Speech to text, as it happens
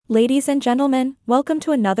Ladies and gentlemen, welcome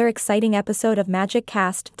to another exciting episode of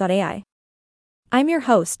MagicCast.ai. I'm your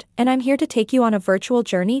host, and I'm here to take you on a virtual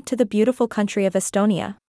journey to the beautiful country of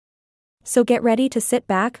Estonia. So get ready to sit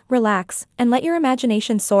back, relax, and let your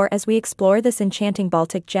imagination soar as we explore this enchanting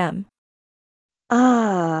Baltic gem.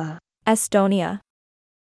 Estonia.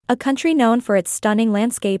 A country known for its stunning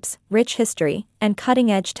landscapes, rich history, and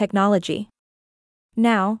cutting-edge technology.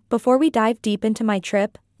 Now, before we dive deep into my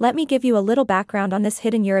trip, let me give you a little background on this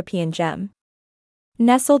hidden European gem.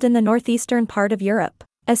 Nestled in the northeastern part of Europe,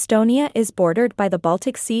 Estonia is bordered by the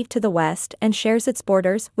Baltic Sea to the west and shares its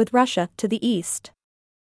borders with Russia to the east.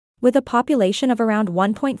 With a population of around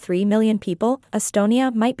 1.3 million people,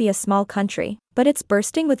 Estonia might be a small country, but it's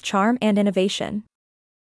bursting with charm and innovation.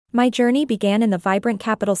 My journey began in the vibrant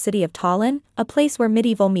capital city of Tallinn, a place where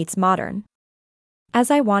medieval meets modern. As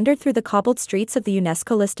I wandered through the cobbled streets of the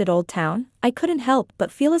UNESCO-listed Old Town, I couldn't help but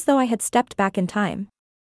feel as though I had stepped back in time.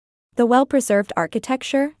 The well-preserved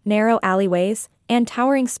architecture, narrow alleyways, and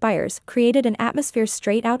towering spires created an atmosphere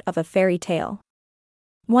straight out of a fairy tale.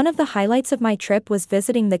 One of the highlights of my trip was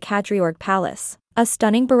visiting the Kadriorg Palace, a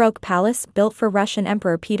stunning Baroque palace built for Russian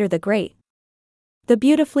Emperor Peter the Great. The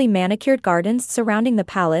beautifully manicured gardens surrounding the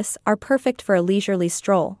palace are perfect for a leisurely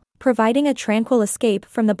stroll, providing a tranquil escape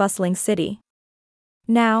from the bustling city.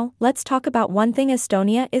 Now, let's talk about one thing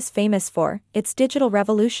Estonia is famous for: its digital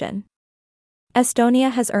revolution.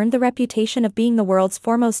 Estonia has earned the reputation of being the world's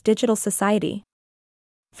foremost digital society.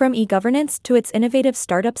 From e-governance to its innovative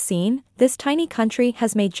startup scene, this tiny country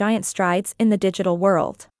has made giant strides in the digital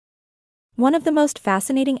world. One of the most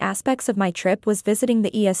fascinating aspects of my trip was visiting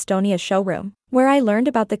the e-Estonia showroom, where I learned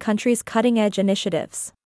about the country's cutting-edge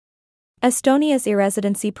initiatives. Estonia's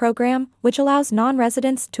e-residency program, which allows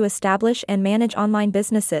non-residents to establish and manage online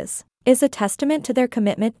businesses, is a testament to their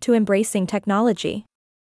commitment to embracing technology.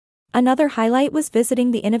 Another highlight was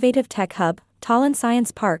visiting the innovative tech hub, Tallinn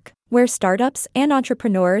Science Park, where startups and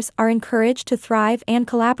entrepreneurs are encouraged to thrive and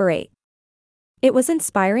collaborate. It was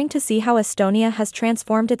inspiring to see how Estonia has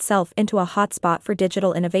transformed itself into a hotspot for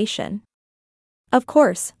digital innovation. Of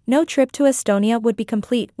course, no trip to Estonia would be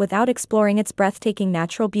complete without exploring its breathtaking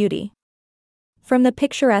natural beauty. From the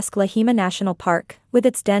picturesque Lahima National Park, with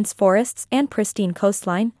its dense forests and pristine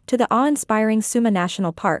coastline, to the awe-inspiring Suma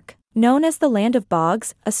National Park, known as the Land of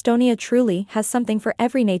Bogs, Estonia truly has something for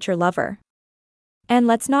every nature lover. And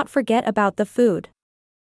let's not forget about the food.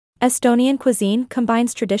 Estonian cuisine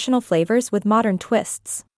combines traditional flavors with modern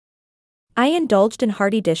twists. I indulged in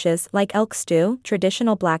hearty dishes like elk stew,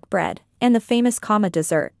 traditional black bread, and the famous kama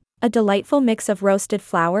dessert, a delightful mix of roasted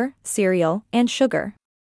flour, cereal, and sugar.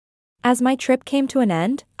 As my trip came to an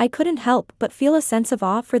end, I couldn't help but feel a sense of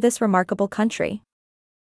awe for this remarkable country.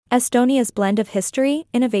 Estonia's blend of history,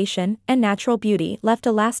 innovation, and natural beauty left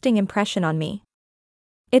a lasting impression on me.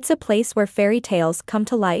 It's a place where fairy tales come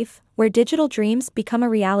to life, where digital dreams become a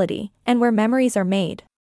reality, and where memories are made.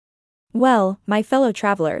 Well, my fellow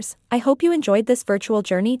travelers, I hope you enjoyed this virtual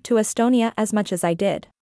journey to Estonia as much as I did.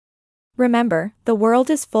 Remember, the world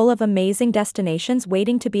is full of amazing destinations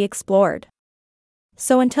waiting to be explored.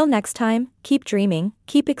 So until next time, keep dreaming,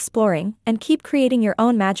 keep exploring, and keep creating your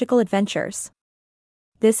own magical adventures.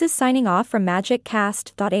 This is signing off from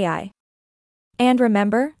MagicCast.ai. And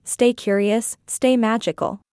remember, stay curious, stay magical.